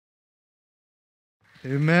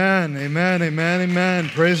Amen, amen, amen, amen.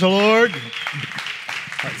 Praise the Lord.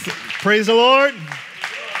 Praise the Lord.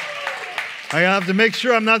 I have to make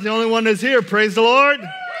sure I'm not the only one that's here. Praise the Lord.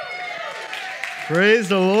 Praise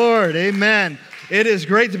the Lord. Amen. It is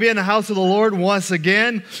great to be in the house of the Lord once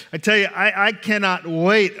again. I tell you, I cannot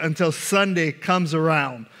wait until Sunday comes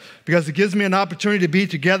around, because it gives me an opportunity to be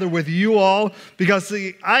together with you all, because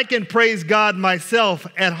see, I can praise God myself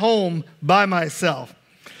at home by myself.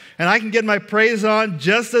 And I can get my praise on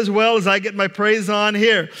just as well as I get my praise on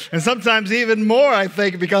here. And sometimes even more, I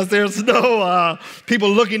think, because there's no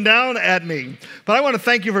people looking down at me. But I want to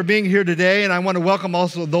thank you for being here today. And I want to welcome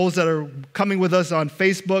also those that are coming with us on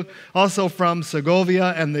Facebook, also from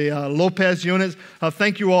Segovia and the Lopez units.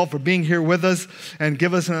 Thank you all for being here with us and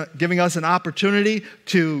giving us an opportunity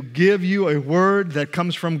to give you a word that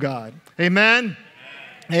comes from God. Amen.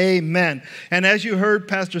 Amen. And as you heard,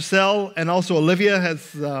 Pastor Sel and also Olivia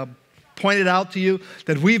has pointed out to you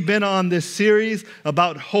that we've been on this series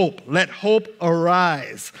about hope. Let hope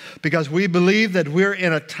arise, because we believe that we're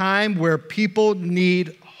in a time where people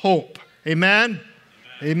need hope. Amen?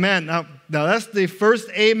 Amen. Now that's the first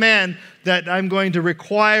amen that I'm going to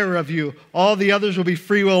require of you. All the others will be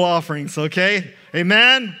free will offerings, okay?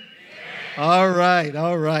 Amen? All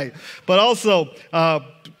right. But also,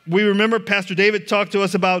 we remember Pastor David talked to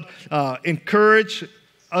us about encourage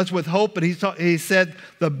us with hope, and he said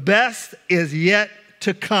the best is yet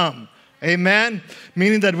to come. Amen?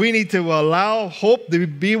 Meaning that we need to allow hope to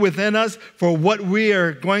be within us for what we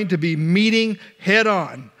are going to be meeting head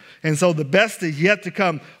on. And so the best is yet to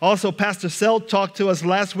come. Also, Pastor Sel talked to us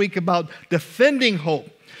last week about defending hope.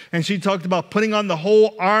 And she talked about putting on the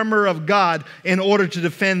whole armor of God in order to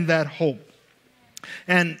defend that hope.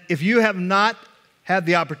 And if you have not had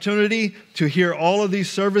the opportunity to hear all of these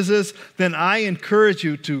services, then I encourage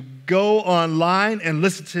you to go online and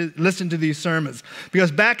listen to these sermons.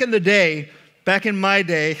 Because back in my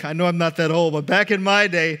day, I know I'm not that old, but back in my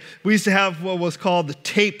day, we used to have what was called the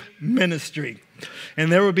tape ministry.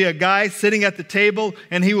 And there would be a guy sitting at the table,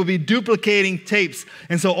 and he would be duplicating tapes.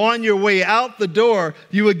 And so on your way out the door,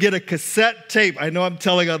 you would get a cassette tape. I know I'm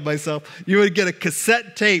telling on myself. You would get a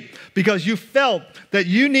cassette tape because you felt that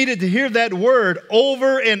you needed to hear that word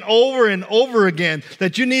over and over and over again,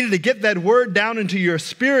 that you needed to get that word down into your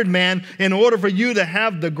spirit, man, in order for you to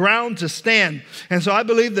have the ground to stand. And so I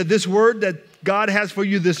believe that this word that God has for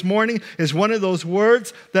you this morning is one of those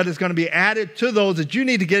words that is going to be added to those that you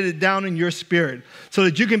need to get it down in your spirit so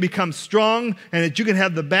that you can become strong and that you can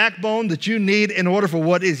have the backbone that you need in order for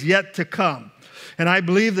what is yet to come. And I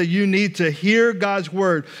believe that you need to hear God's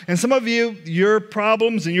word. And some of you, your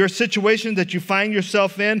problems and your situations that you find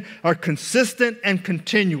yourself in are consistent and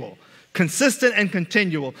continual. Consistent and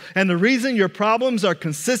continual. And the reason your problems are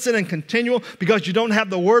consistent and continual because you don't have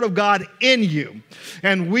the Word of God in you.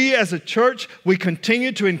 And we as a church, we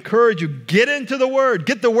continue to encourage you, get into the Word,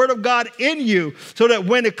 get the Word of God in you so that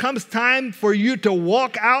when it comes time for you to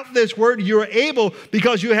walk out this Word, you're able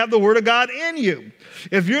because you have the Word of God in you.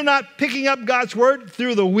 If you're not picking up God's Word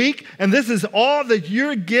through the week, and this is all that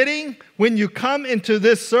you're getting when you come into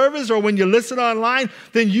this service or when you listen online,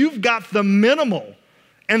 then you've got the minimal.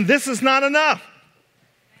 And this is not enough.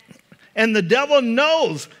 And the devil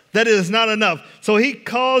knows that it is not enough. So he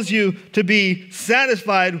calls you to be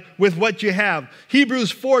satisfied with what you have. Hebrews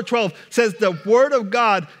 4:12 says the word of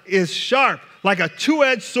God is sharp like a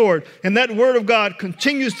two-edged sword. And that word of God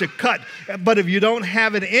continues to cut. But if you don't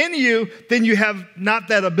have it in you, then you have not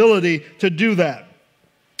that ability to do that.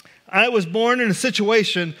 I was born in a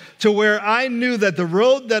situation to where I knew that the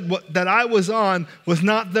road that I was on was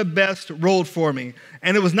not the best road for me.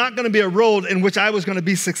 And it was not going to be a road in which I was going to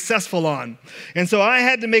be successful on. And so I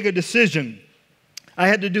had to make a decision. I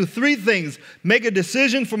had to do three things. Make a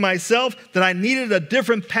decision for myself that I needed a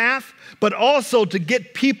different path, but also to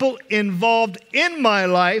get people involved in my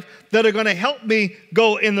life that are going to help me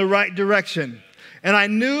go in the right direction. And I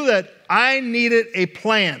knew that I needed a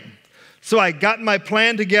plan. So I got my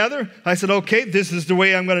plan together. I said, okay, this is the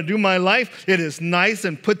way I'm going to do my life. It is nice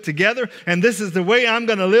and put together. And this is the way I'm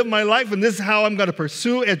going to live my life. And this is how I'm going to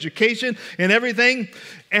pursue education and everything.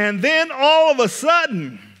 And then all of a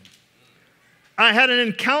sudden, I had an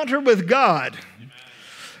encounter with God.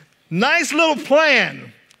 Nice little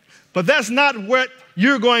plan, but that's not what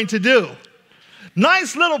you're going to do.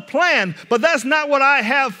 Nice little plan, but that's not what I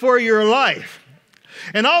have for your life.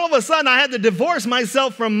 And all of a sudden, I had to divorce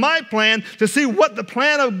myself from my plan to see what the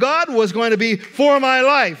plan of God was going to be for my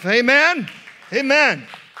life. Amen? Amen.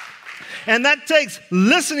 And that takes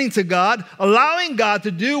listening to God, allowing God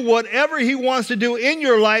to do whatever he wants to do in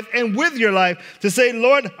your life and with your life, to say,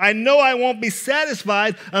 Lord, I know I won't be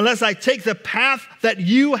satisfied unless I take the path that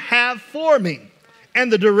you have for me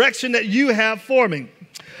and the direction that you have for me.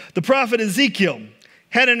 The prophet Ezekiel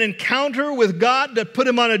had an encounter with God that put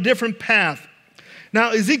him on a different path.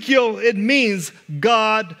 Now, Ezekiel, it means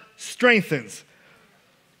God strengthens.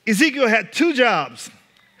 Ezekiel had two jobs.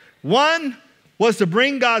 One was to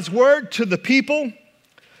bring God's word to the people.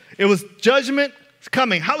 It was judgment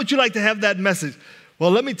coming. How would you like to have that message?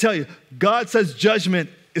 Well, let me tell you, God says judgment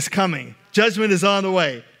is coming. Judgment is on the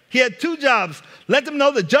way. He had two jobs. Let them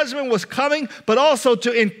know the judgment was coming, but also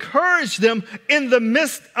to encourage them in the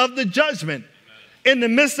midst of the judgment, in the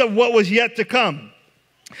midst of what was yet to come.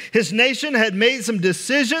 His nation had made some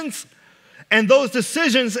decisions, and those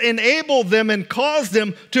decisions enabled them and caused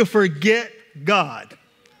them to forget God.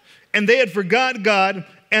 And they had forgot God,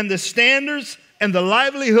 and the standards and the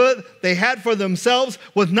livelihood they had for themselves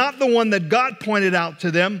was not the one that God pointed out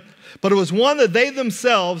to them, but it was one that they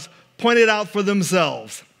themselves pointed out for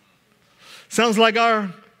themselves. Sounds like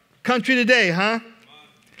our country today, huh?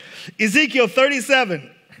 Ezekiel 37,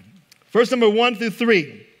 verse number 1 through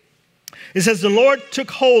 3. It says, the Lord took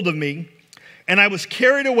hold of me, and I was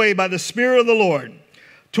carried away by the Spirit of the Lord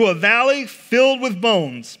to a valley filled with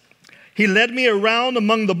bones. He led me around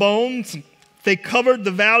among the bones. They covered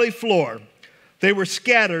the valley floor. They were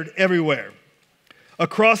scattered everywhere.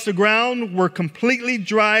 Across the ground were completely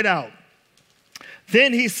dried out.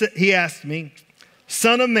 Then he asked me,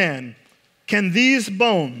 Son of man, can these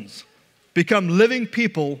bones become living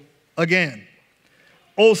people again?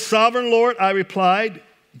 O sovereign Lord, I replied,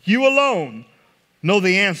 you alone know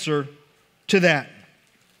the answer to that.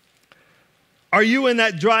 Are you in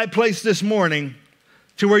that dry place this morning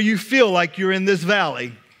to where you feel like you're in this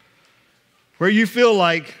valley, where you feel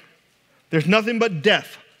like there's nothing but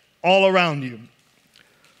death all around you?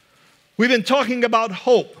 We've been talking about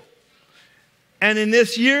hope. And in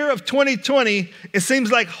this year of 2020, it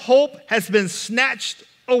seems like hope has been snatched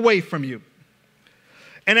away from you.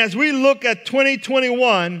 And as we look at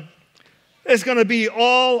 2021, it's going to be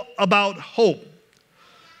all about hope.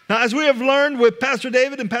 Now, as we have learned with Pastor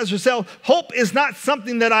David and Pastor Sel, hope is not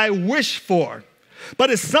something that I wish for, but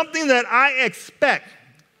it's something that I expect.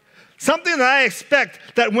 Something that I expect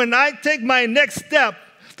that when I take my next step,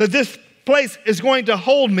 that this place is going to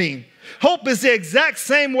hold me. Hope is the exact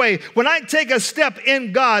same way. When I take a step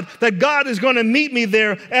in God, that God is going to meet me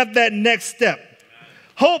there at that next step.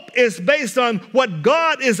 Hope is based on what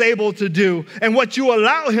God is able to do and what you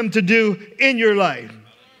allow him to do in your life.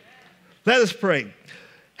 Let us pray.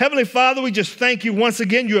 Heavenly Father, we just thank you once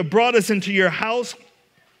again. You have brought us into your house.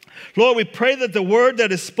 Lord, we pray that the word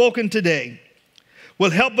that is spoken today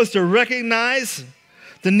will help us to recognize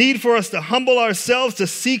the need for us to humble ourselves, to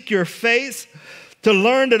seek your face, to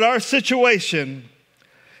learn that our situation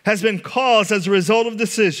has been caused as a result of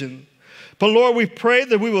decision. But Lord, we pray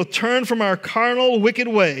that we will turn from our carnal, wicked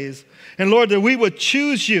ways. And Lord, that we would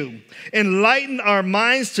choose you. Enlighten our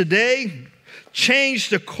minds today. Change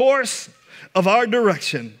the course of our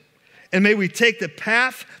direction. And may we take the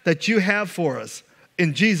path that you have for us.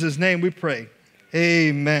 In Jesus' name we pray.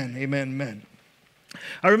 Amen, amen, amen.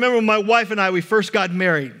 I remember when my wife and I, we first got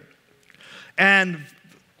married. And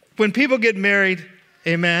when people get married,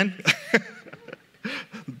 amen,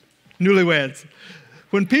 newlyweds.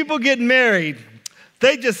 When people get married,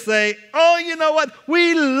 they just say, oh, you know what?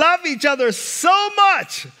 We love each other so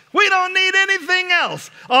much. We don't need anything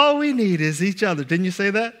else. All we need is each other. Didn't you say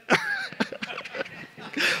that?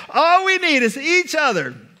 All we need is each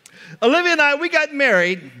other. Olivia and I, we got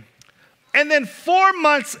married. And then 4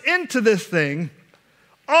 months into this thing,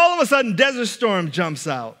 all of a sudden, Desert Storm jumps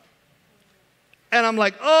out. And I'm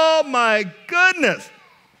like, oh, my goodness.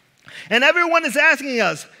 And everyone is asking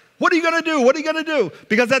us, what are you going to do? What are you going to do?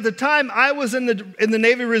 Because at the time, I was in the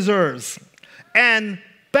Navy Reserves. And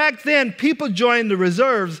back then, people joined the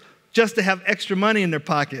reserves just to have extra money in their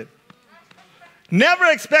pocket. Never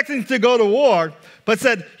expecting to go to war, but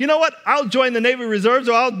said, you know what? I'll join the Navy Reserves,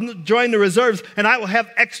 or I'll join the reserves, and I will have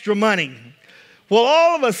extra money. Well,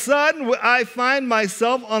 all of a sudden, I find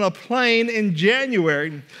myself on a plane in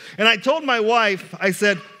January. And I told my wife, I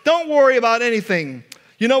said, don't worry about anything.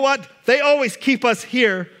 You know what? They always keep us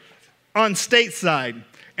here on stateside.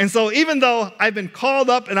 And so even though I've been called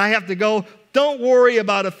up and I have to go, don't worry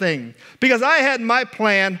about a thing. Because I had my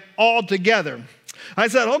plan all together. I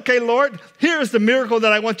said, okay, Lord, here's the miracle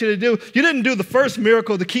that I want you to do. You didn't do the first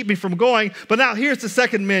miracle to keep me from going, but now here's the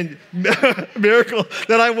second miracle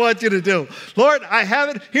that I want you to do. Lord, I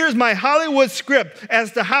have it. Here's my Hollywood script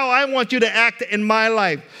as to how I want you to act in my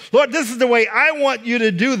life. Lord, this is the way I want you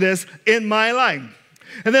to do this in my life.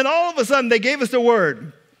 And then all of a sudden, they gave us the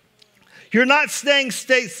word. You're not staying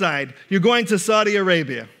stateside. You're going to Saudi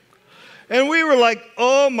Arabia. And we were like,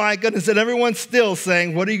 oh my goodness. And everyone's still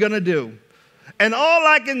saying, what are you going to do? And all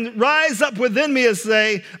I can rise up within me is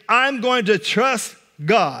say, I'm going to trust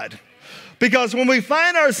God. Because when we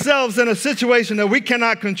find ourselves in a situation that we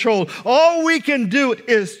cannot control, all we can do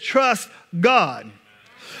is trust God.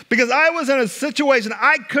 Because I was in a situation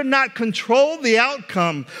I could not control the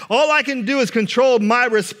outcome. All I can do is control my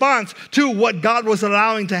response to what God was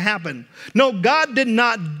allowing to happen. No, God did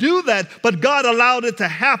not do that, but God allowed it to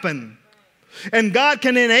happen. And God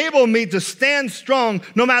can enable me to stand strong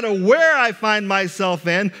no matter where I find myself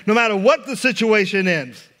in, no matter what the situation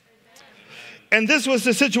is. And this was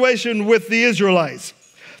the situation with the Israelites.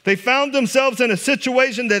 They found themselves in a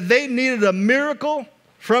situation that they needed a miracle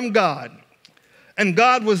from God. And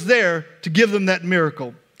God was there to give them that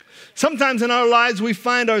miracle. Sometimes in our lives, we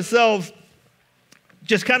find ourselves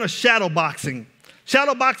just kind of shadowboxing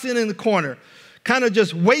in the corner, kind of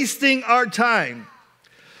just wasting our time.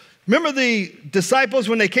 Remember the disciples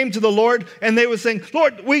when they came to the Lord and they were saying,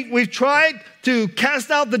 Lord, we've tried to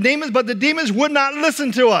cast out the demons, but the demons would not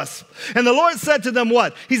listen to us. And the Lord said to them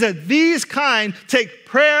what? He said, these kind take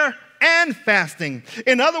prayer and fasting.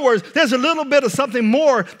 In other words, there's a little bit of something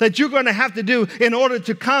more that you're going to have to do in order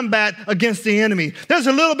to combat against the enemy. There's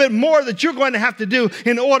a little bit more that you're going to have to do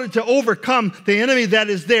in order to overcome the enemy that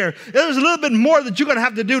is there. There's a little bit more that you're going to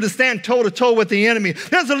have to do to stand toe-to-toe with the enemy.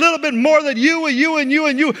 There's a little bit more that you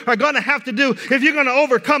are going to have to do if you're going to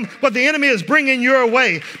overcome what the enemy is bringing your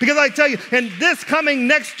way. Because I tell you, in this coming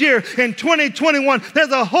next year, in 2021, there's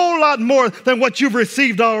a whole lot more than what you've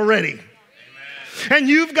received already. And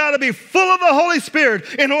you've got to be full of the Holy Spirit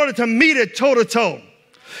in order to meet it toe-to-toe.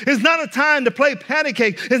 It's not a time to play patty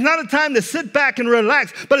cake. It's not a time to sit back and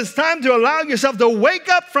relax, but it's time to allow yourself to wake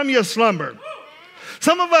up from your slumber.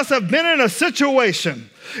 Some of us have been in a situation.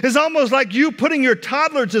 It's almost like you putting your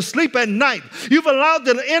toddler to sleep at night. You've allowed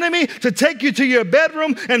the enemy to take you to your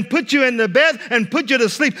bedroom and put you in the bed and put you to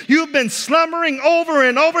sleep. You've been slumbering over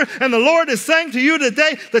and over, and the Lord is saying to you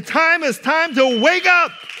today, the time is time to wake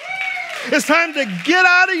up. It's time to get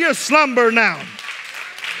out of your slumber now.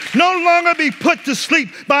 No longer be put to sleep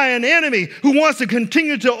by an enemy who wants to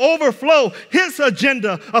continue to overflow his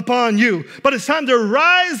agenda upon you. But it's time to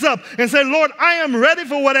rise up and say, Lord, I am ready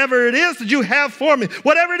for whatever it is that you have for me.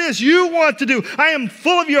 Whatever it is you want to do, I am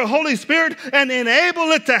full of your Holy Spirit and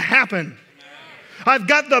enable it to happen. I've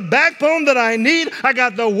got the backbone that I need. I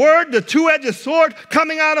got the word, the two-edged sword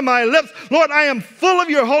coming out of my lips. Lord, I am full of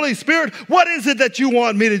your Holy Spirit. What is it that you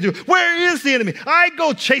want me to do? Where is the enemy? I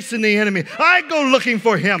go chasing the enemy. I go looking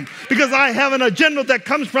for him because I have an agenda that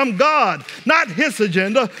comes from God. Not his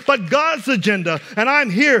agenda, but God's agenda. And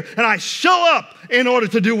I'm here and I show up in order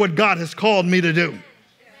to do what God has called me to do.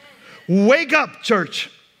 Wake up,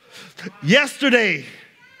 church. Yesterday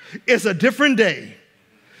is a different day.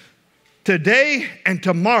 Today and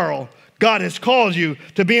tomorrow, God has called you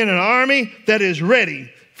to be in an army that is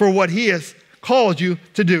ready for what he has called you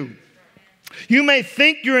to do. You may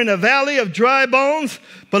think you're in a valley of dry bones,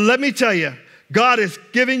 but let me tell you, God is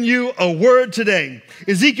giving you a word today.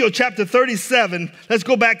 Ezekiel chapter 37, let's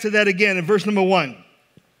go back to that again in verse number 1.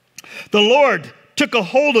 The Lord took a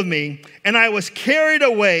hold of me, and I was carried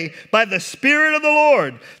away by the Spirit of the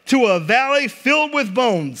Lord to a valley filled with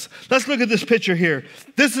bones. Let's look at this picture here.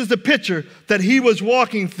 This is the picture that he was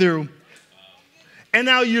walking through. And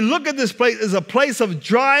now you look at this place as a place of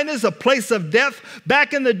dryness, a place of death.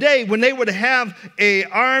 Back in the day when they would have an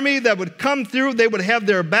army that would come through, they would have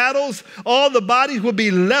their battles. All the bodies would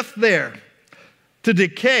be left there to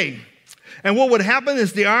decay. And what would happen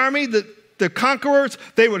is the army, the conquerors,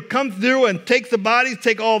 they would come through and take the bodies,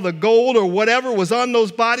 take all the gold or whatever was on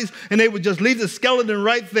those bodies, and they would just leave the skeleton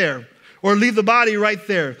right there or leave the body right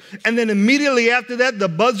there. And then immediately after that, the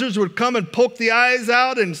buzzards would come and poke the eyes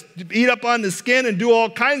out and eat up on the skin and do all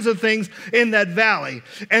kinds of things in that valley.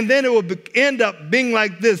 And then it would end up being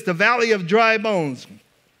like this, the valley of dry bones.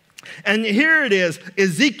 And here it is,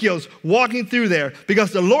 Ezekiel's walking through there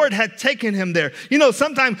because the Lord had taken him there. You know,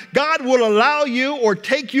 sometimes God will allow you or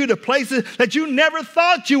take you to places that you never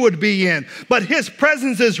thought you would be in. But his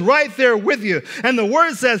presence is right there with you. And the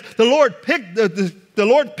word says the Lord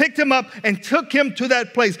picked him up and took him to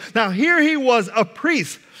that place. Now here he was, a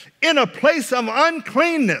priest in a place of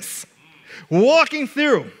uncleanness, walking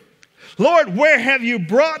through. Lord, where have you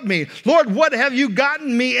brought me? Lord, what have you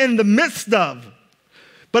gotten me in the midst of?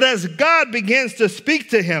 But as God begins to speak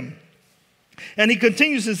to him, and he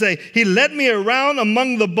continues to say, he led me around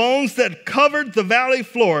among the bones that covered the valley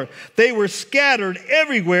floor. They were scattered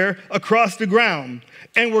everywhere across the ground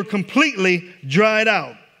and were completely dried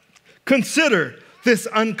out. Consider this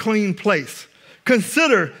unclean place.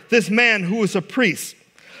 Consider this man who was a priest.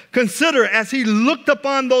 Consider as he looked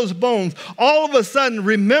upon those bones, all of a sudden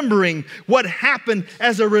remembering what happened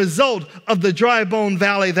as a result of the dry bone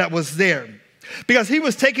valley that was there. Because he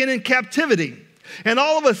was taken in captivity. And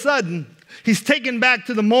all of a sudden, he's taken back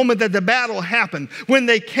to the moment that the battle happened, when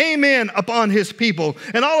they came in upon his people.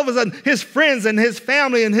 And all of a sudden, his friends and his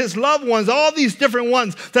family and his loved ones, all these different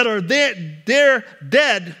ones that are there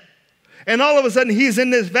dead. And all of a sudden, he's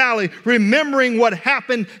in this valley remembering what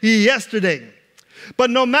happened yesterday.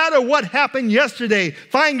 But no matter what happened yesterday,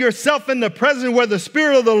 find yourself in the presence where the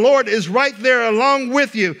Spirit of the Lord is right there along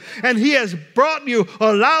with you. And he has brought you,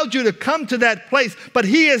 allowed you to come to that place. But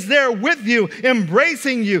he is there with you,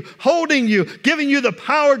 embracing you, holding you, giving you the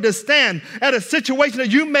power to stand at a situation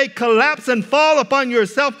that you may collapse and fall upon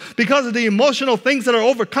yourself because of the emotional things that are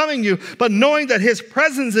overcoming you. But knowing that his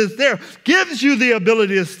presence is there gives you the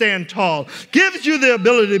ability to stand tall, gives you the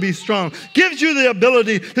ability to be strong, gives you the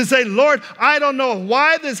ability to say, Lord, I don't know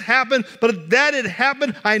why this happened, but that it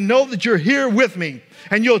happened, I know that you're here with me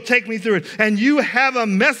and you'll take me through it. And you have a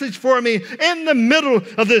message for me in the middle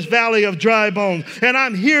of this valley of dry bones. And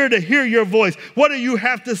I'm here to hear your voice. What do you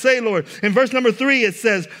have to say, Lord? In verse number 3, it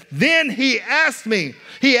says, then he asked me.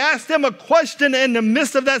 He asked him a question in the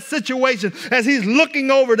midst of that situation as he's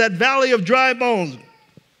looking over that valley of dry bones.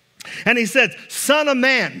 And he said, Son of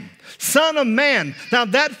man. Son of man. Now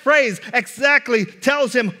that phrase exactly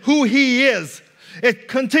tells him who he is. It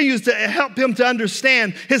continues to help him to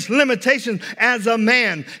understand his limitations as a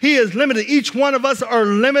man. He is limited. Each one of us are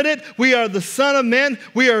limited. We are the son of men.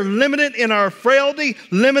 We are limited in our frailty,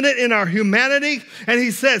 limited in our humanity. And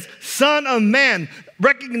he says, Son of man,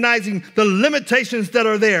 recognizing the limitations that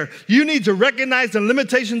are there. You need to recognize the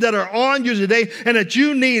limitations that are on you today and that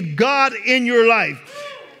you need God in your life.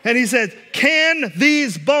 And he said, can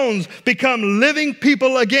these bones become living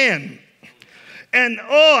people again? And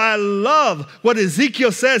oh, I love what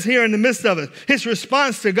Ezekiel says here in the midst of it. His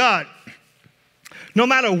response to God. No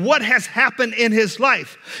matter what has happened in his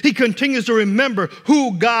life, he continues to remember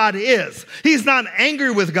who God is. He's not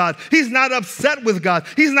angry with God. He's not upset with God.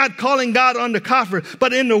 He's not calling God undercover.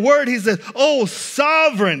 But in the word, he says, oh,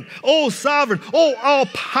 sovereign, oh,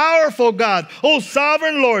 all-powerful God, oh,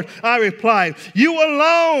 sovereign Lord, I replied, you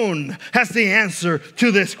alone has the answer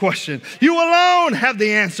to this question. You alone have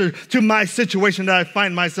the answer to my situation that I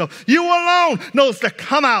find myself. You alone knows to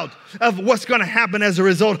come out of what's going to happen as a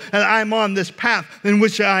result that I'm on this path in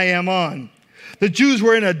which I am on. The Jews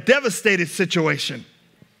were in a devastated situation.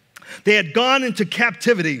 They had gone into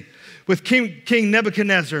captivity with King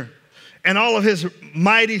Nebuchadnezzar and all of his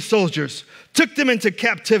mighty soldiers, took them into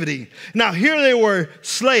captivity. Now here they were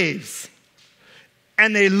slaves,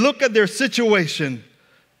 and they look at their situation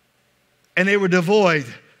and they were devoid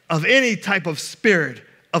of any type of spirit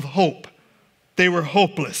of hope. They were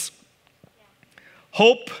hopeless.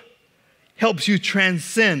 Hope helps you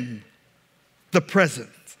transcend the present.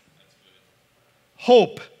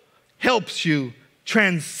 Hope helps you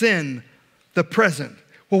transcend the present.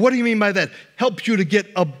 Well, what do you mean by that? Helps you to get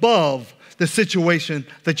above the situation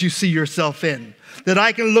that you see yourself in. That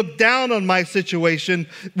I can look down on my situation,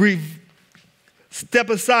 step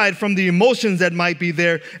aside from the emotions that might be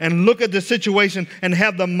there and look at the situation and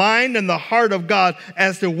have the mind and the heart of God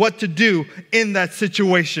as to what to do in that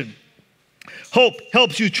situation. Hope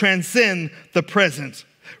helps you transcend the present,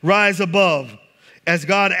 rise above. As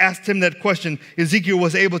God asked him that question, Ezekiel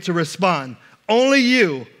was able to respond, only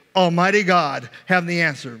you, Almighty God, have the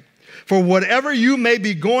answer. For whatever you may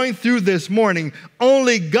be going through this morning,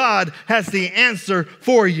 only God has the answer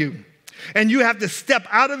for you. And you have to step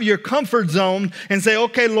out of your comfort zone and say,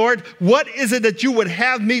 okay, Lord, what is it that you would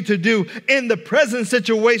have me to do in the present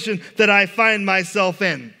situation that I find myself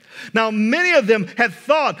in? Now, many of them had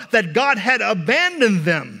thought that God had abandoned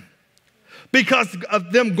them because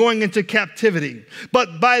of them going into captivity.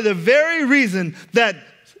 But by the very reason that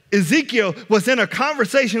Ezekiel was in a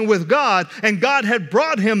conversation with God and God had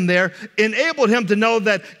brought him there, enabled him to know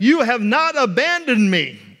that you have not abandoned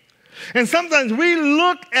me. And sometimes we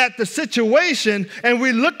look at the situation and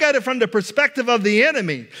we look at it from the perspective of the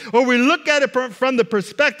enemy, or we look at it from the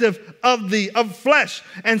perspective of flesh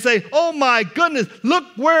and say, oh my goodness, look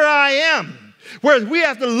where I am. Whereas we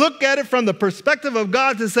have to look at it from the perspective of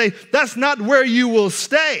God to say, that's not where you will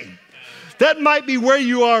stay. That might be where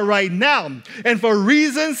you are right now. And for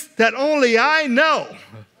reasons that only I know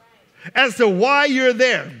as to why you're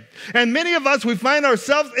there. And many of us, we find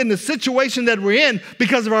ourselves in the situation that we're in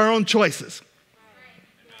because of our own choices.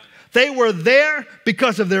 They were there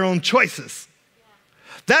because of their own choices.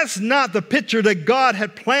 That's not the picture that God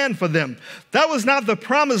had planned for them. That was not the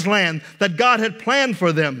promised land that God had planned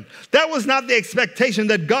for them. That was not the expectation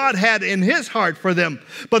that God had in his heart for them.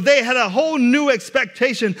 But they had a whole new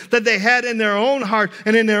expectation that they had in their own heart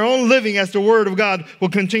and in their own living, as the word of God will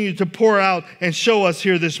continue to pour out and show us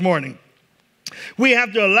here this morning. We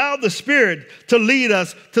have to allow the Spirit to lead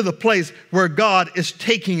us to the place where God is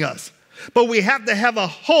taking us. But we have to have a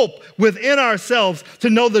hope within ourselves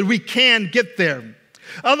to know that we can get there.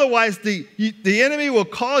 Otherwise, the enemy will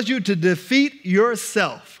cause you to defeat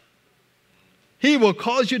yourself. He will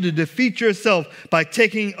cause you to defeat yourself by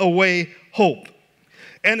taking away hope.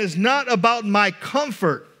 And it's not about my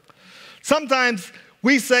comfort. Sometimes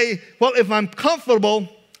we say, well, if I'm comfortable,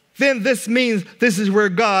 then this means this is where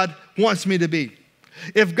God wants me to be.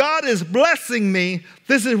 If God is blessing me,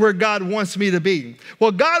 this is where God wants me to be.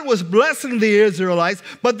 Well, God was blessing the Israelites,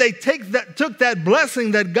 but they took that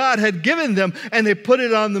blessing that God had given them and they put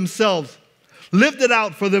it on themselves, lived it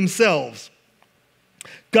out for themselves.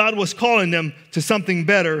 God was calling them to something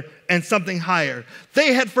better and something higher.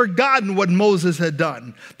 They had forgotten what Moses had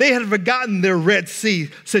done. They had forgotten their Red Sea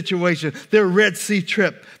situation, their Red Sea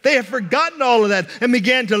trip. They had forgotten all of that and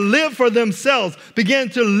began to live for themselves, began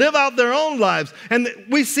to live out their own lives. And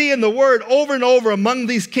we see in the word over and over among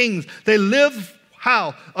these kings, they live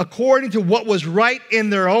how? According to what was right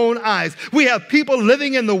in their own eyes. We have people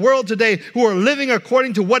living in the world today who are living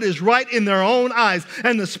according to what is right in their own eyes.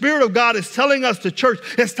 And the Spirit of God is telling us, the church,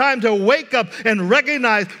 it's time to wake up and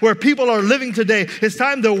recognize where people are living today. It's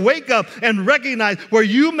time to wake up and recognize where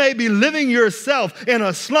you may be living yourself in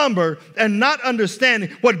a slumber and not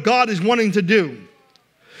understanding what God is wanting to do.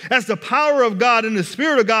 As the power of God and the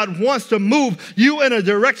Spirit of God wants to move you in a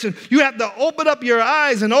direction, you have to open up your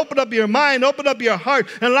eyes and open up your mind, open up your heart,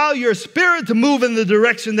 and allow your spirit to move in the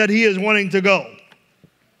direction that he is wanting to go.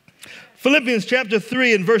 Philippians chapter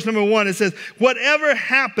 3 and verse number 1, it says, whatever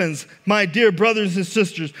happens, my dear brothers and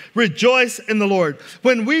sisters, rejoice in the Lord.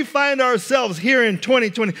 When we find ourselves here in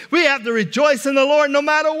 2020, we have to rejoice in the Lord no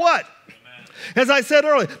matter what. Amen. As I said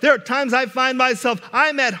earlier, there are times I find myself,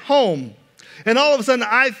 I'm at home, and all of a sudden,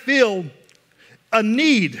 I feel a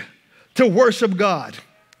need to worship God.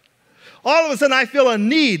 All of a sudden, I feel a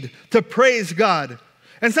need to praise God.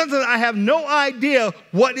 And sometimes I have no idea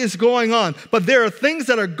what is going on. But there are things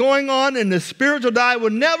that are going on in the spiritual that I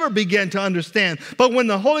will never begin to understand. But when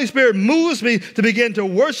the Holy Spirit moves me to begin to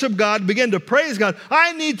worship God, begin to praise God,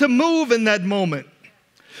 I need to move in that moment.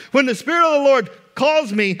 When the Spirit of the Lord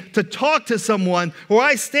calls me to talk to someone, or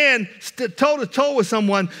I stand toe to toe with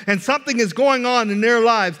someone and something is going on in their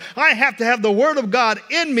lives, I have to have the Word of God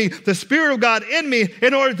in me, the Spirit of God in me,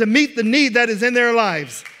 in order to meet the need that is in their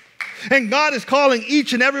lives. And God is calling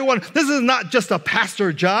each and every one. This is not just a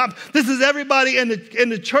pastor job. This is everybody in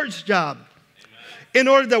the church job. In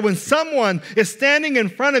order that when someone is standing in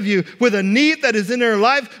front of you with a need that is in their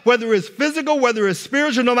life, whether it's physical, whether it's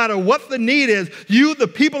spiritual, no matter what the need is, you, the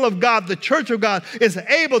people of God, the church of God, is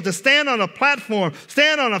able to stand on a platform,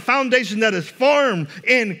 stand on a foundation that is firm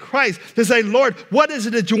in Christ, to say, Lord, what is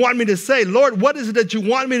it that you want me to say? Lord, what is it that you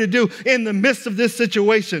want me to do in the midst of this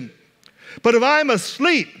situation? But if I'm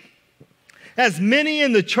asleep, as many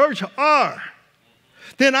in the church are,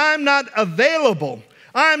 then I'm not available.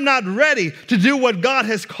 I'm not ready to do what God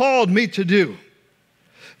has called me to do.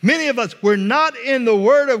 Many of us, we're not in the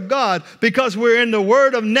Word of God because we're in the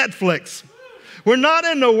Word of Netflix. We're not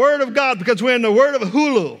in the Word of God because we're in the Word of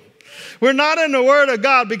Hulu. We're not in the Word of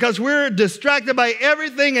God because we're distracted by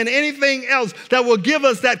everything and anything else that will give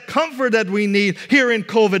us that comfort that we need here in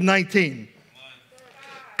COVID-19.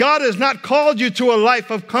 God has not called you to a life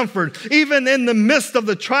of comfort, even in the midst of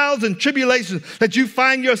the trials and tribulations that you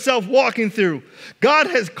find yourself walking through. God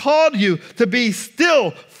has called you to be still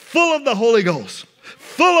full of the Holy Ghost,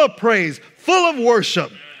 full of praise, full of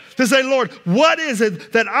worship, to say, Lord, what is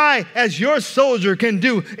it that I, as your soldier, can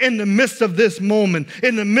do in the midst of this moment,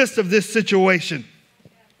 in the midst of this situation?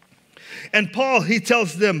 And Paul, he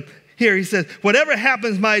tells them, here, he says, whatever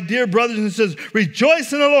happens, my dear brothers and sisters,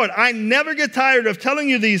 rejoice in the Lord. I never get tired of telling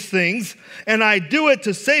you these things, and I do it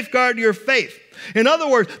to safeguard your faith. In other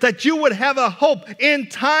words, that you would have a hope in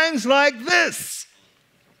times like this.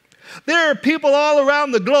 There are people all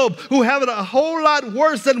around the globe who have it a whole lot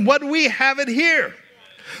worse than what we have it here.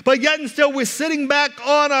 But yet and still we're sitting back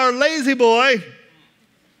on our lazy boy,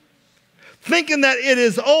 thinking that it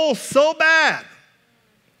is oh so bad.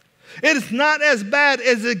 It is not as bad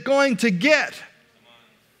as it's going to get.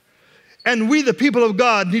 And we, the people of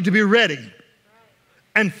God, need to be ready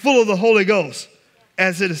and full of the Holy Ghost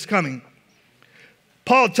as it is coming.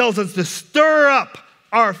 Paul tells us to stir up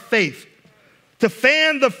our faith, to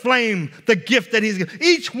fan the flame, the gift that he's given.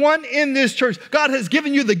 Each one in this church, God has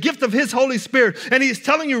given you the gift of his Holy Spirit. And he's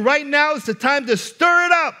telling you right now is the time to stir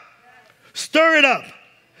it up. Stir it up.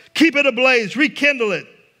 Keep it ablaze. Rekindle it.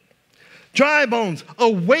 Dry bones,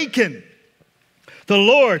 awaken. The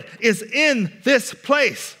Lord is in this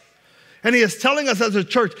place. And he is telling us as a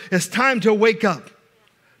church, it's time to wake up.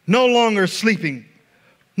 No longer sleeping.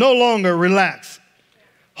 No longer relax.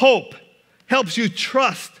 Hope helps you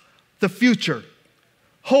trust the future.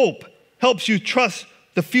 Hope helps you trust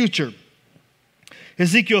the future.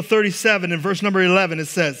 Ezekiel 37 in verse number 11, it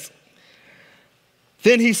says,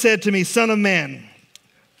 "Then he said to me, Son of man,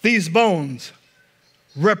 these bones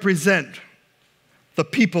represent the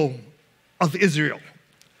people of Israel."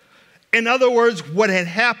 In other words, what had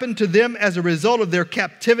happened to them as a result of their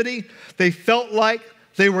captivity, they felt like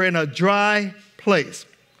they were in a dry place.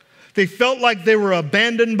 They felt like they were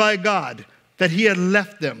abandoned by God, that he had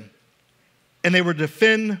left them, and they were to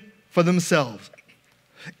fend for themselves.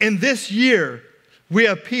 In this year, we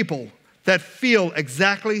have people that feel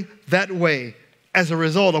exactly that way as a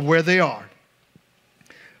result of where they are.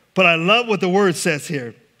 But I love what the word says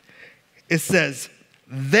here. It says,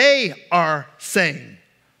 they are saying.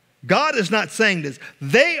 God is not saying this.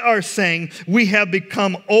 They are saying, we have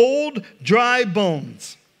become old, dry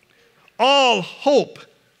bones. All hope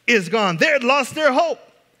is gone. They had lost their hope.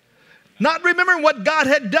 Not remembering what God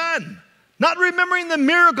had done. Not remembering the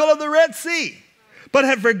miracle of the Red Sea. But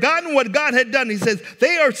had forgotten what God had done. He says,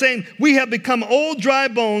 they are saying, we have become old, dry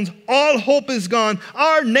bones. All hope is gone.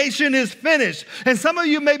 Our nation is finished. And some of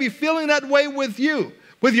you may be feeling that way with you.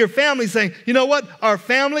 With your family saying, you know what? Our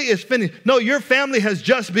family is finished. No, your family has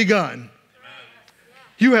just begun. Amen.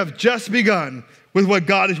 You have just begun with what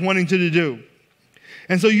God is wanting you to do.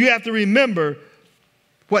 And so you have to remember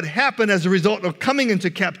what happened as a result of coming into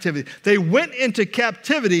captivity. They went into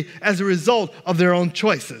captivity as a result of their own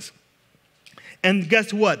choices. And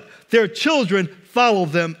guess what? Their children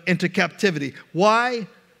followed them into captivity. Why?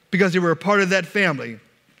 Because they were a part of that family.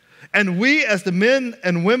 And we, as the men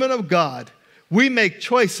and women of God, we make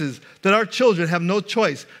choices that our children have no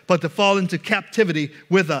choice but to fall into captivity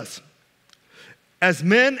with us. As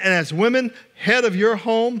men and as women, head of your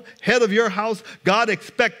home, head of your house, God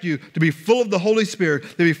expects you to be full of the Holy Spirit,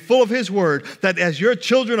 to be full of his word, that as your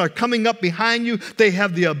children are coming up behind you, they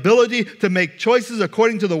have the ability to make choices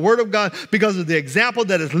according to the word of God because of the example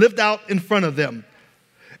that is lived out in front of them.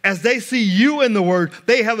 As they see you in the word,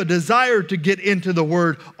 they have a desire to get into the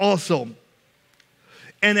word also.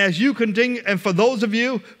 And as you continue, and for those of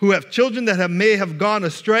you who have children that may have gone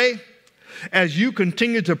astray, as you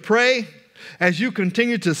continue to pray, as you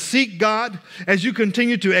continue to seek God, as you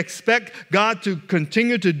continue to expect God to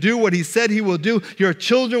continue to do what he said he will do, your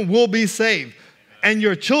children will be saved. And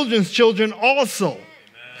your children's children also.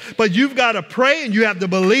 But you've got to pray and you have to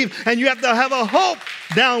believe and you have to have a hope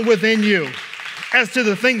down within you as to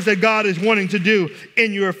the things that God is wanting to do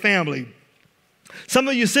in your family. Some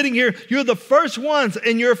of you sitting here, you're the first ones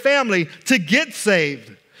in your family to get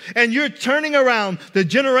saved. And you're turning around the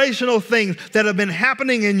generational things that have been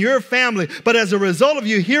happening in your family. But as a result of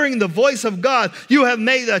you hearing the voice of God, you have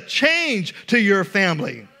made a change to your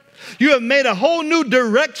family. You have made a whole new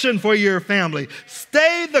direction for your family.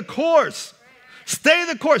 Stay the course. Stay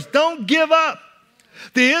the course. Don't give up.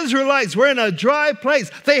 The Israelites were in a dry place.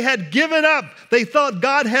 They had given up. They thought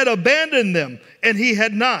God had abandoned them, and he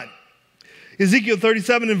had not. Ezekiel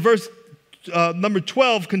 37 in verse number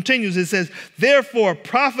 12 continues. It says, therefore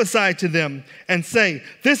prophesy to them and say,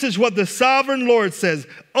 this is what the sovereign Lord says.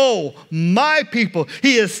 Oh, my people.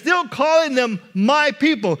 He is still calling them my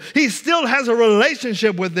people. He still has a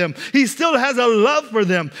relationship with them. He still has a love for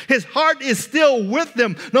them. His heart is still with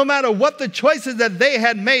them. No matter what the choices that they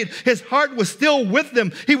had made, his heart was still with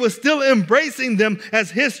them. He was still embracing them as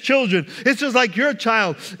his children. It's just like your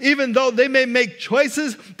child. Even though they may make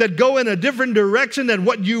choices that go in a different direction than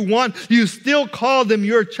what you want, you still call them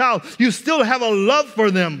your child. You still have a love for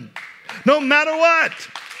them. No matter what.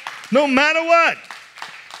 No matter what.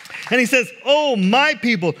 And he says, oh, my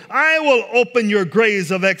people, I will open your graves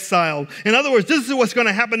of exile. In other words, this is what's going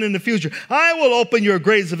to happen in the future. I will open your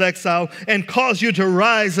graves of exile and cause you to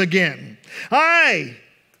rise again. I,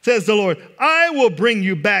 says the Lord, I will bring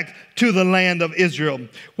you back to the land of Israel.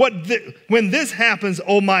 When this happens,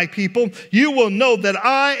 oh, my people, you will know that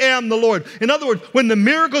I am the Lord. In other words, when the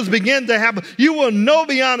miracles begin to happen, you will know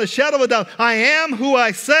beyond a shadow of a doubt, I am who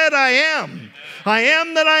I said I am. I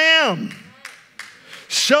am that I am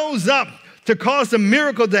shows up to cause the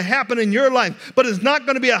miracle to happen in your life. But it's not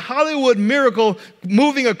going to be a Hollywood miracle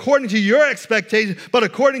moving according to your expectation, but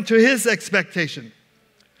according to his expectation.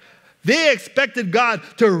 They expected God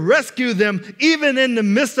to rescue them even in the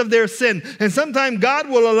midst of their sin. And sometimes God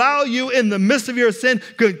will allow you in the midst of your sin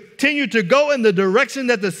continue to go in the direction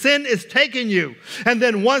that the sin is taking you. And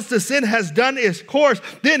then once the sin has done its course,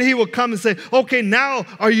 then he will come and say, okay, now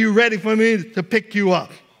are you ready for me to pick you up?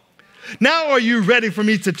 Now are you ready for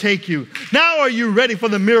me to take you? Now are you ready for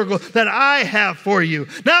the miracle that I have for you?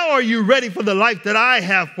 Now are you ready for the life that I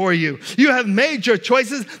have for you? You have made your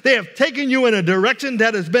choices. They have taken you in a direction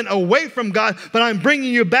that has been away from God, but I'm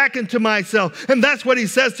bringing you back into myself. And that's what he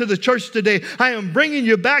says to the church today. I am bringing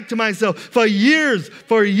you back to myself. For years,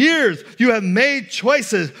 you have made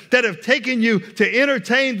choices that have taken you to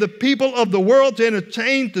entertain the people of the world, to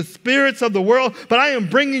entertain the spirits of the world, but I am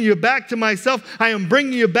bringing you back to myself. I am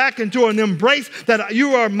bringing you back into an embrace that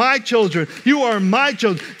you are my children. You are my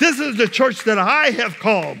children. This is the church that I have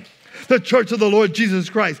called, the church of the Lord Jesus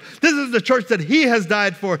Christ. This is the church that he has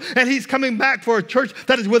died for, and he's coming back for a church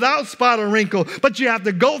that is without spot or wrinkle. But you have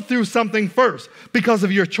to go through something first because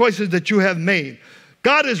of your choices that you have made.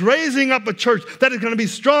 God is raising up a church that is going to be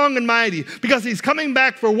strong and mighty because he's coming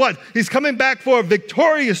back for what? He's coming back for a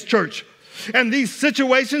victorious church. And these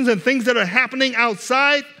situations and things that are happening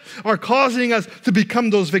outside are causing us to become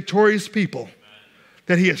those victorious people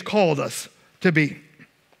that he has called us to be.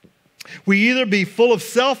 We either be full of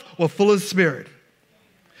self or full of spirit.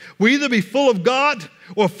 We either be full of God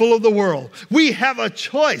or full of the world. We have a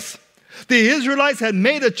choice. The Israelites had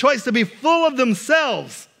made a choice to be full of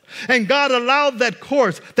themselves, and God allowed that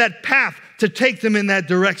course, that path, to take them in that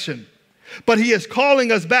direction. But he is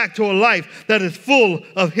calling us back to a life that is full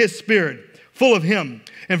of his spirit, full of him.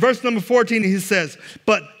 In verse number 14, he says,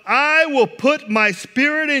 but I will put my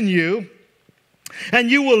spirit in you, and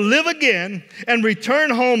you will live again and return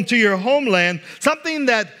home to your homeland, something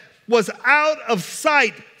that was out of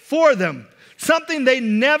sight for them, something they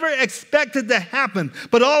never expected to happen.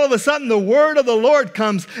 But all of a sudden, the word of the Lord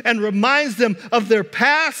comes and reminds them of their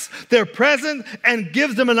past, their present, and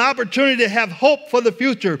gives them an opportunity to have hope for the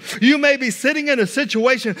future. You may be sitting in a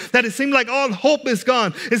situation that it seems like all hope is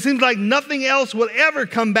gone. It seems like nothing else will ever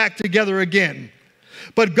come back together again.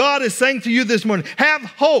 But God is saying to you this morning, have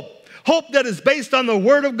hope. Hope that is based on the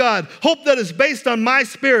word of God. Hope that is based on my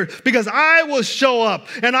spirit, because I will show up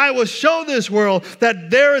and I will show this world that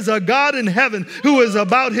there is a God in heaven who is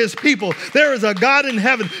about his people. There is a God in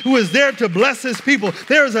heaven who is there to bless his people.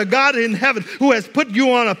 There is a God in heaven who has put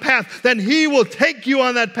you on a path. Then he will take you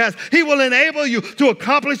on that path. He will enable you to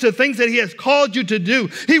accomplish the things that he has called you to do.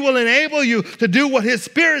 He will enable you to do what his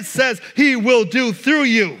spirit says he will do through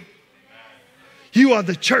you. You are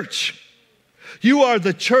the church. You are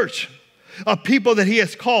the church, a people that he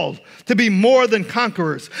has called to be more than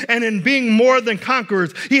conquerors. And in being more than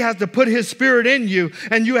conquerors, he has to put his spirit in you,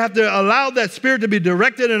 and you have to allow that spirit to be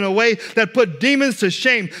directed in a way that put demons to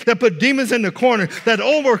shame, that put demons in the corner, that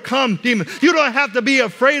overcome demons. You don't have to be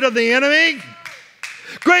afraid of the enemy.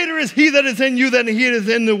 Greater is he that is in you than he is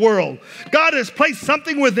in the world. God has placed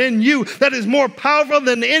something within you that is more powerful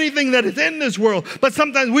than anything that is in this world. But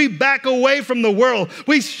sometimes we back away from the world.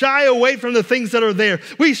 We shy away from the things that are there.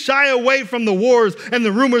 We shy away from the wars and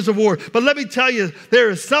the rumors of war. But let me tell you, there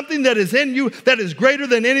is something that is in you that is greater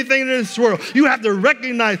than anything in this world. You have to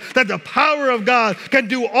recognize that the power of God can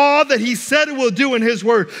do all that he said it will do in his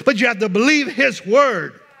word. But you have to believe his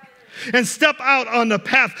word and step out on the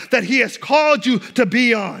path that he has called you to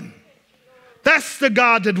be on. That's the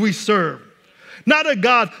God that we serve. Not a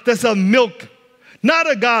God that's of milk, not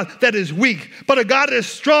a God that is weak, but a God that is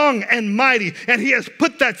strong and mighty. And he has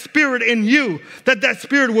put that spirit in you, that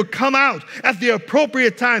spirit will come out at the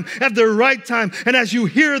appropriate time, at the right time. And as you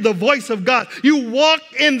hear the voice of God, you walk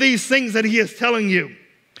in these things that he is telling you.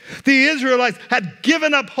 The Israelites had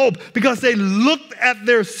given up hope because they looked at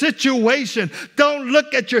their situation. Don't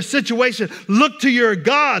look at your situation. Look to your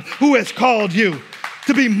God who has called you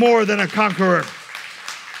to be more than a conqueror.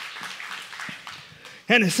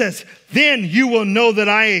 And it says, then you will know that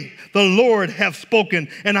I, the Lord, have spoken,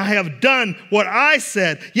 and I have done what I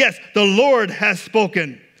said. Yes, the Lord has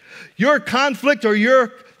spoken. Your conflict or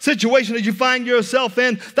your situation that you find yourself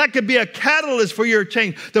in, that could be a catalyst for your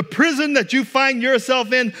change. The prison that you find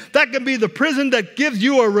yourself in, that could be the prison that gives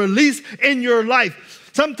you a release in your life.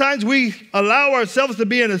 Sometimes we allow ourselves to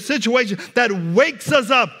be in a situation that wakes us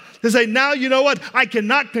up To say, now you know what? I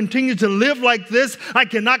cannot continue to live like this. I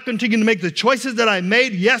cannot continue to make the choices that I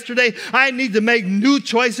made yesterday. I need to make new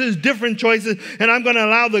choices, different choices, and I'm going to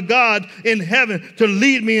allow the God in heaven to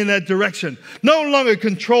lead me in that direction. No longer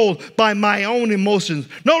controlled by my own emotions.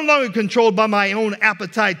 No longer controlled by my own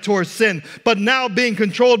appetite towards sin, but now being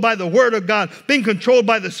controlled by the Word of God, being controlled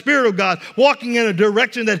by the Spirit of God, walking in a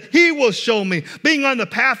direction that He will show me, being on the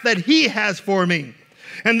path that He has for me.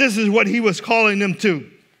 And this is what He was calling them to.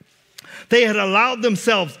 They had allowed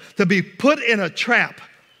themselves to be put in a trap,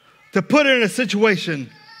 to put in a situation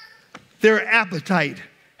their appetite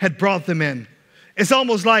had brought them in. It's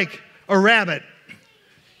almost like a rabbit.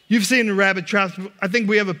 You've seen the rabbit traps. I think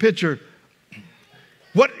we have a picture.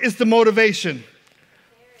 What is the motivation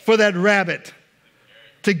for that rabbit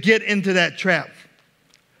to get into that trap?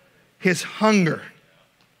 His hunger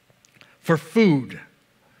for food.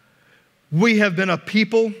 We have been a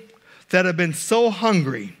people that have been so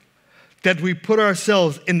hungry that we put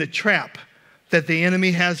ourselves in the trap that the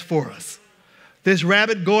enemy has for us. This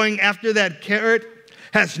rabbit going after that carrot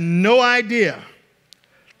has no idea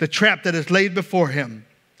the trap that is laid before him.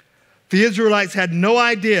 The Israelites had no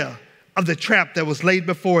idea of the trap that was laid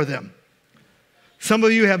before them. Some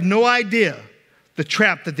of you have no idea the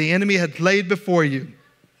trap that the enemy had laid before you.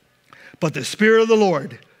 But the Spirit of the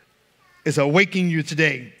Lord is awakening you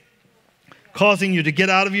today, causing you to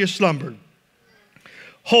get out of your slumber.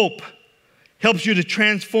 Hope helps you to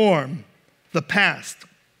transform the past.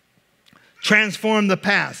 Transform the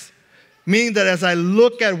past. Meaning that as I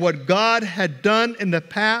look at what God had done in the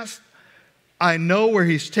past, I know where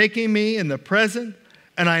He's taking me in the present,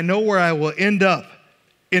 and I know where I will end up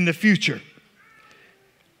in the future.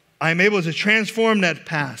 I'm able to transform that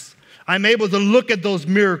past. I'm able to look at those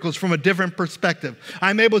miracles from a different perspective.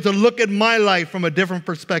 I'm able to look at my life from a different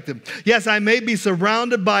perspective. Yes, I may be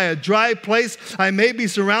surrounded by a dry place. I may be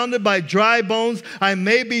surrounded by dry bones. I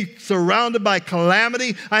may be surrounded by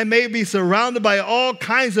calamity. I may be surrounded by all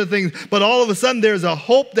kinds of things. But all of a sudden, there's a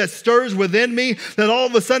hope that stirs within me, that all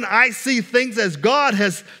of a sudden I see things as God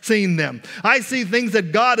has seen them. I see things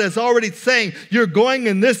that God is already saying, you're going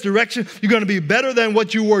in this direction. You're going to be better than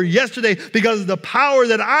what you were yesterday because of the power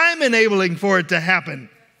that I'm enabling for it to happen.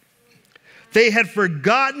 They had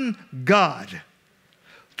forgotten God.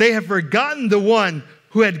 They had forgotten the one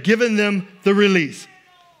who had given them the release.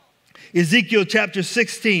 Ezekiel chapter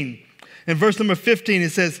 16 and verse number 15, it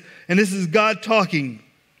says, and this is God talking.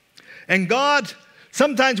 And God,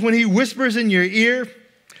 sometimes when He whispers in your ear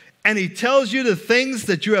and He tells you the things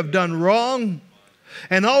that you have done wrong,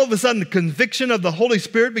 and all of a sudden the conviction of the Holy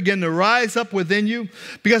Spirit begin to rise up within you,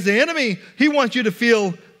 because the enemy, he wants you to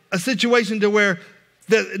feel a situation to where,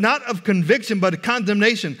 not of conviction, but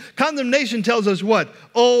condemnation. Condemnation tells us what?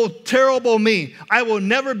 Oh, terrible me. I will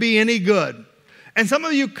never be any good. And some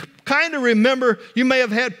of you kind of remember, you may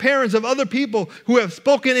have had parents of other people who have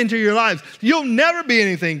spoken into your lives. You'll never be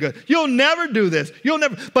anything good. You'll never do this. You'll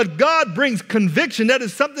never. But God brings conviction. That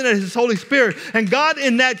is something that His Holy Spirit. And God,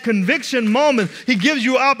 in that conviction moment, He gives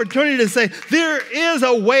you opportunity to say, there is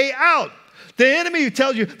a way out. The enemy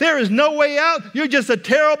tells you there is no way out. You're just a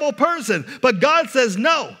terrible person. But God says,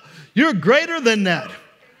 no, you're greater than that.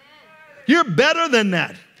 You're better than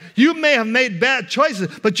that. You may have made bad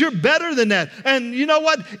choices, but you're better than that. And you know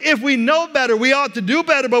what? If we know better, we ought to do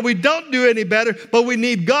better, but we don't do any better. But we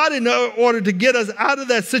need God in order to get us out of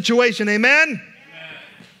that situation. Amen? Amen.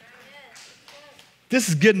 This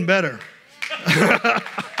is getting better.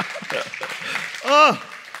 Oh.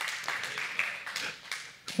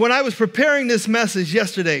 When I was preparing this message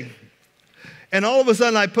yesterday, and all of a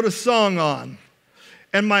sudden I put a song on,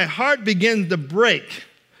 and my heart began to break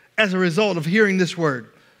as a result of hearing this word.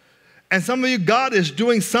 And some of you, God is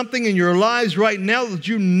doing something in your lives right now that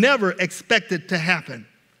you never expected to happen.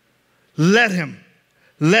 Let Him.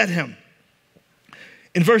 Let Him.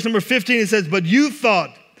 In verse number 15, it says, but you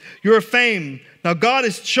thought your fame. Now God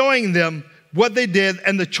is showing them what they did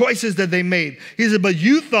and the choices that they made. He said, but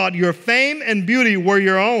you thought your fame and beauty were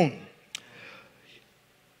your own.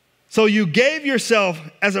 So you gave yourself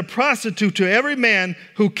as a prostitute to every man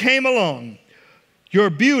who came along. Your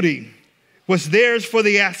beauty was theirs for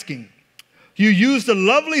the asking. You used the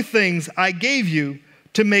lovely things I gave you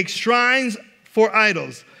to make shrines for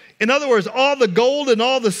idols. In other words, all the gold and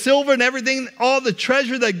all the silver and everything, all the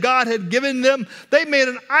treasure that God had given them, they made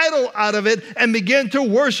an idol out of it and began to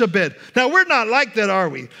worship it. Now, we're not like that, are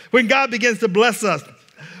we? When God begins to bless us,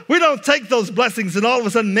 we don't take those blessings and all of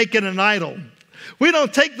a sudden make it an idol. We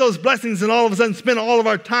don't take those blessings and all of a sudden spend all of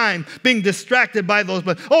our time being distracted by those.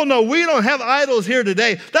 But oh, no, we don't have idols here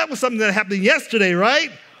today. That was something that happened yesterday,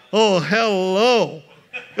 right? Oh, hello.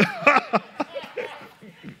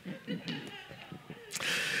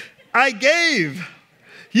 I gave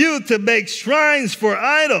you to make shrines for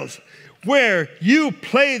idols where you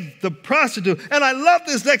played the prostitute. And I love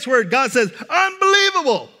this next word. God says,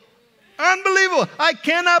 unbelievable. Unbelievable. I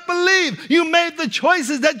cannot believe you made the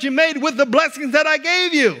choices that you made with the blessings that I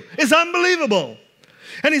gave you. It's unbelievable.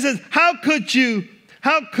 And he says, how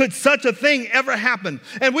could such a thing ever happen?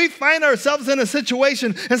 And we find ourselves in a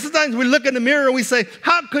situation, and sometimes we look in the mirror and we say,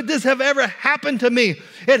 how could this have ever happened to me?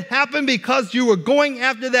 It happened because you were going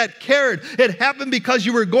after that carrot. It happened because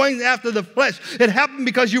you were going after the flesh. It happened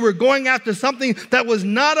because you were going after something that was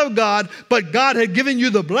not of God, but God had given you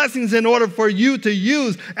the blessings in order for you to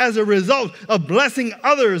use as a result of blessing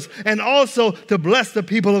others and also to bless the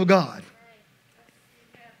people of God.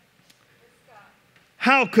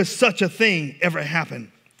 How could such a thing ever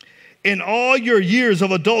happen? In all your years of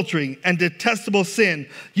adultery and detestable sin,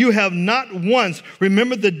 you have not once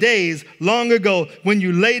remembered the days long ago when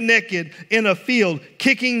you lay naked in a field,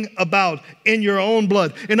 kicking about in your own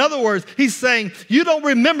blood. In other words, he's saying, you don't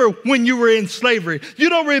remember when you were in slavery. You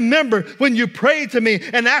don't remember when you prayed to me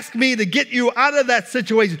and asked me to get you out of that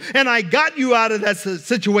situation. And I got you out of that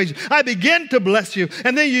situation. I began to bless you.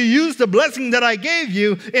 And then you used the blessing that I gave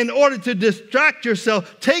you in order to distract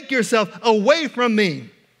yourself, take yourself away from me.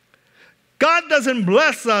 God doesn't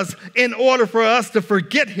bless us in order for us to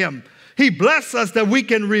forget him. He blesses us that we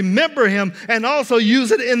can remember him and also use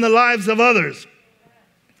it in the lives of others.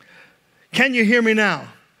 Can you hear me now?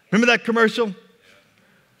 Remember that commercial?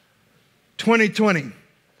 2020.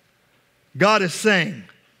 God is saying,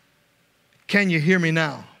 can you hear me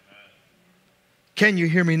now? Can you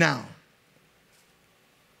hear me now?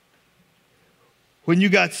 When you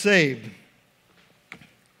got saved,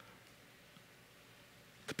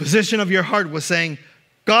 the position of your heart was saying,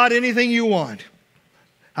 God, anything you want.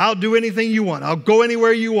 I'll do anything you want. I'll go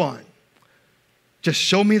anywhere you want. Just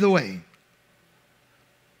show me the way.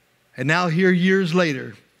 And now here years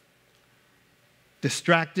later,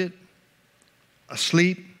 distracted,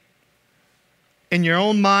 asleep, in your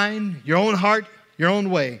own mind, your own heart, your own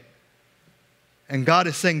way. And God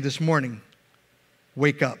is saying this morning,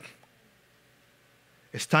 wake up.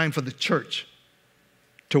 It's time for the church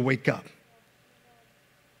to wake up.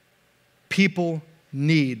 People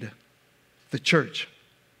need the church.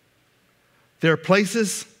 There are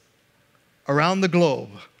places around the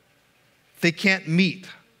globe they can't meet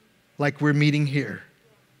like we're meeting here.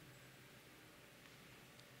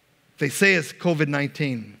 They say it's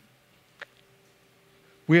COVID-19.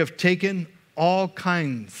 We have taken all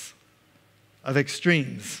kinds of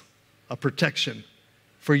extremes of protection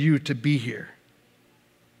for you to be here.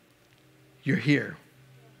 You're here.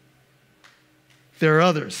 There are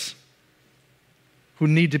others who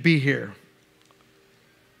need to be here.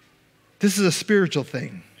 This is a spiritual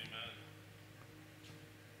thing. Amen.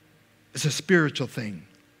 It's a spiritual thing.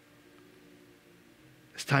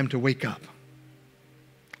 It's time to wake up.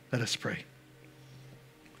 Let us pray.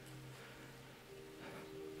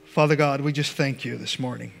 Father God, we just thank you this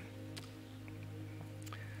morning.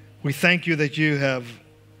 We thank you that you have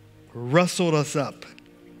wrestled us up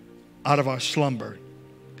out of our slumber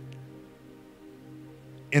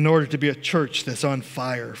in order to be a church that's on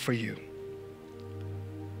fire for you.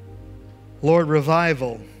 Lord,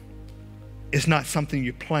 revival is not something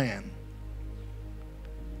you plan.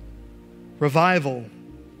 Revival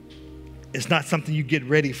is not something you get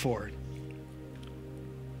ready for.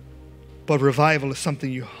 But revival is something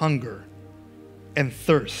you hunger and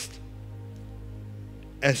thirst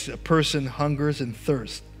as a person hungers and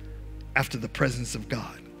thirsts after the presence of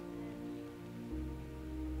God.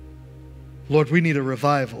 Lord, we need a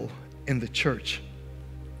revival in the church,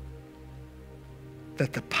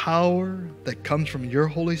 that the power that comes from your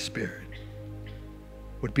Holy Spirit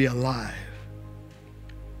would be alive.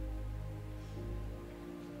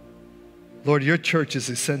 Lord, your church is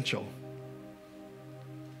essential.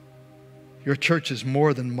 Your church is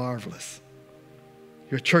more than marvelous.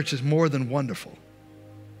 Your church is more than wonderful.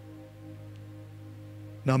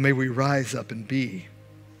 Now may we rise up and be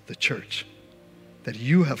the church that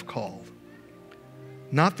you have called.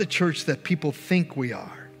 Not the church that people think we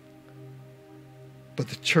are, but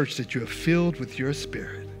the church that you have filled with your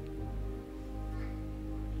Spirit.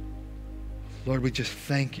 Lord, we just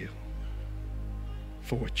thank you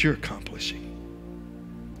for what you're accomplishing.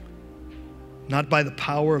 Not by the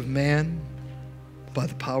power of man, but by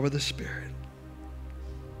the power of the Spirit.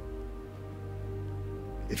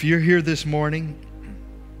 If you're here this morning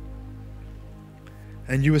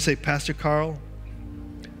and you would say, Pastor Carl,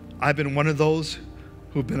 I've been one of those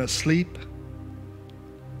who've been asleep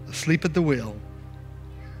at the wheel,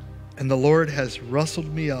 and the Lord has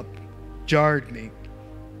rustled me up, jarred me,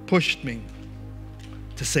 pushed me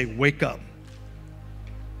to say, wake up.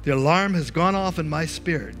 The alarm has gone off in my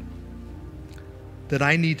spirit that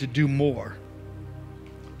I need to do more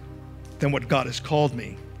than what God has called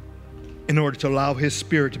me in order to allow His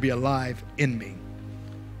Spirit to be alive in me.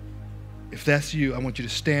 If that's you, I want you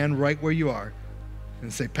to stand right where you are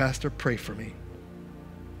and say, Pastor, pray for me.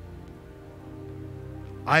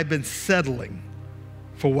 I've been settling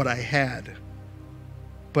for what I had,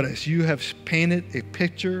 but as you have painted a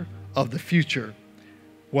picture of the future,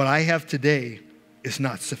 what I have today is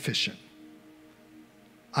not sufficient.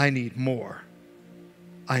 I need more.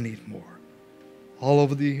 I need more. All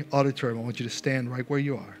over the auditorium, I want you to stand right where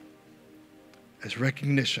you are as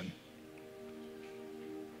recognition.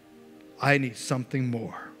 I need something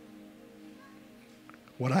more.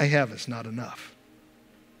 What I have is not enough.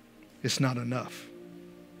 It's not enough.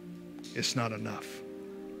 It's not enough.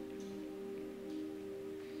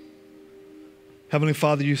 Heavenly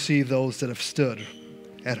Father, you see those that have stood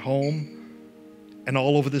at home and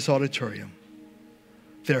all over this auditorium.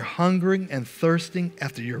 They're hungering and thirsting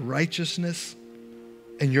after your righteousness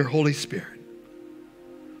and your Holy Spirit.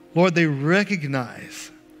 Lord, they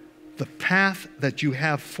recognize the path that you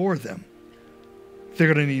have for them.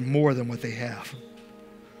 They're going to need more than what they have.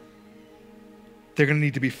 They're going to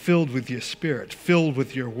need to be filled with your Spirit, filled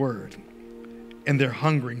with your word, and they're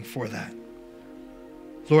hungering for that.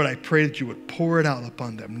 Lord, I pray that you would pour it out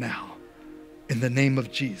upon them now in the name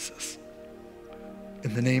of Jesus.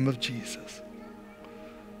 In the name of Jesus.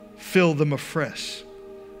 Fill them afresh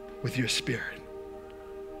with your Spirit.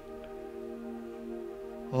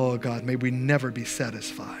 Oh God, may we never be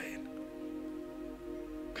satisfied.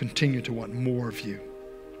 Continue to want more of you.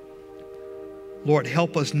 Lord,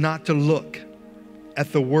 help us not to look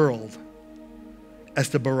at the world as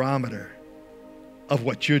the barometer of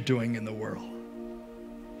what you're doing in the world.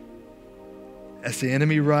 As the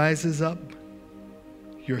enemy rises up,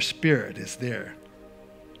 your Spirit is there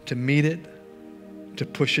to meet it, to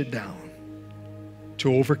push it down,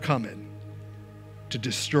 to overcome it, to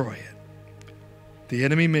destroy it. The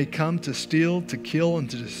enemy may come to steal, to kill, and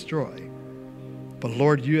to destroy. But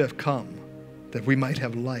Lord, you have come that we might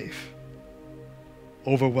have life,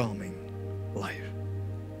 overwhelming life.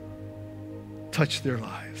 Touch their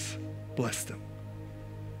lives. Bless them.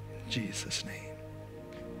 In Jesus' name.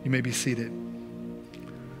 You may be seated.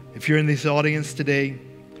 If you're in this audience today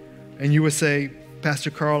and you would say,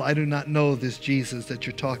 Pastor Carl, I do not know this Jesus that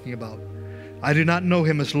you're talking about. I do not know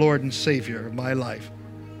him as Lord and Savior of my life.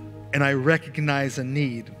 And I recognize a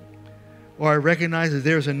need, or I recognize that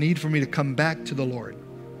there's a need for me to come back to the Lord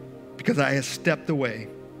because I have stepped away.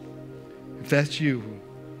 If that's you,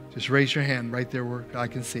 just raise your hand right there where I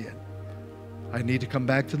can see it. I need to come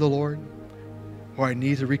back to the Lord, or I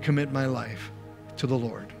need to recommit my life to the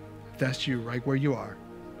Lord. If that's you, right where you are.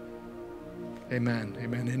 Amen.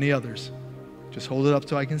 Amen. Any others? Just hold it up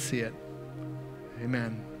so I can see it.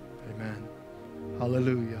 Amen. Amen.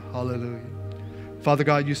 Hallelujah. Hallelujah. Father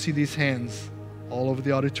God, you see these hands all over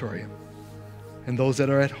the auditorium and those that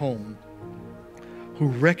are at home who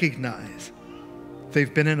recognize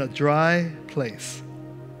they've been in a dry place,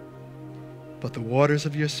 but the waters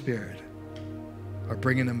of your Spirit are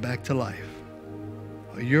bringing them back to life.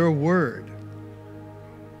 Your word,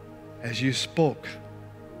 as you spoke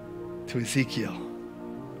to Ezekiel,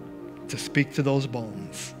 to speak to those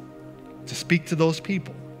bones, to speak to those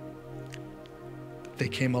people, they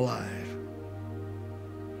came alive.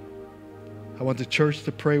 I want the church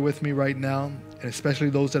to pray with me right now, and especially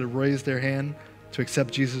those that have raised their hand to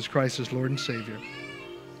accept Jesus Christ as Lord and Savior.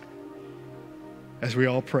 As we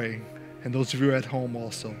all pray, and those of you at home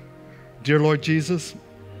also. Dear Lord Jesus,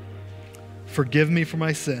 forgive me for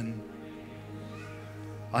my sin.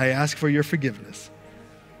 I ask for your forgiveness.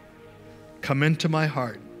 Come into my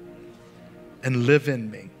heart and live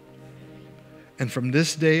in me. And from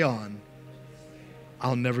this day on,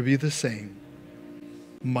 I'll never be the same.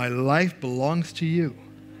 My life belongs to you.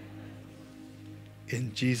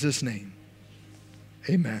 In Jesus' name,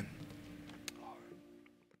 amen.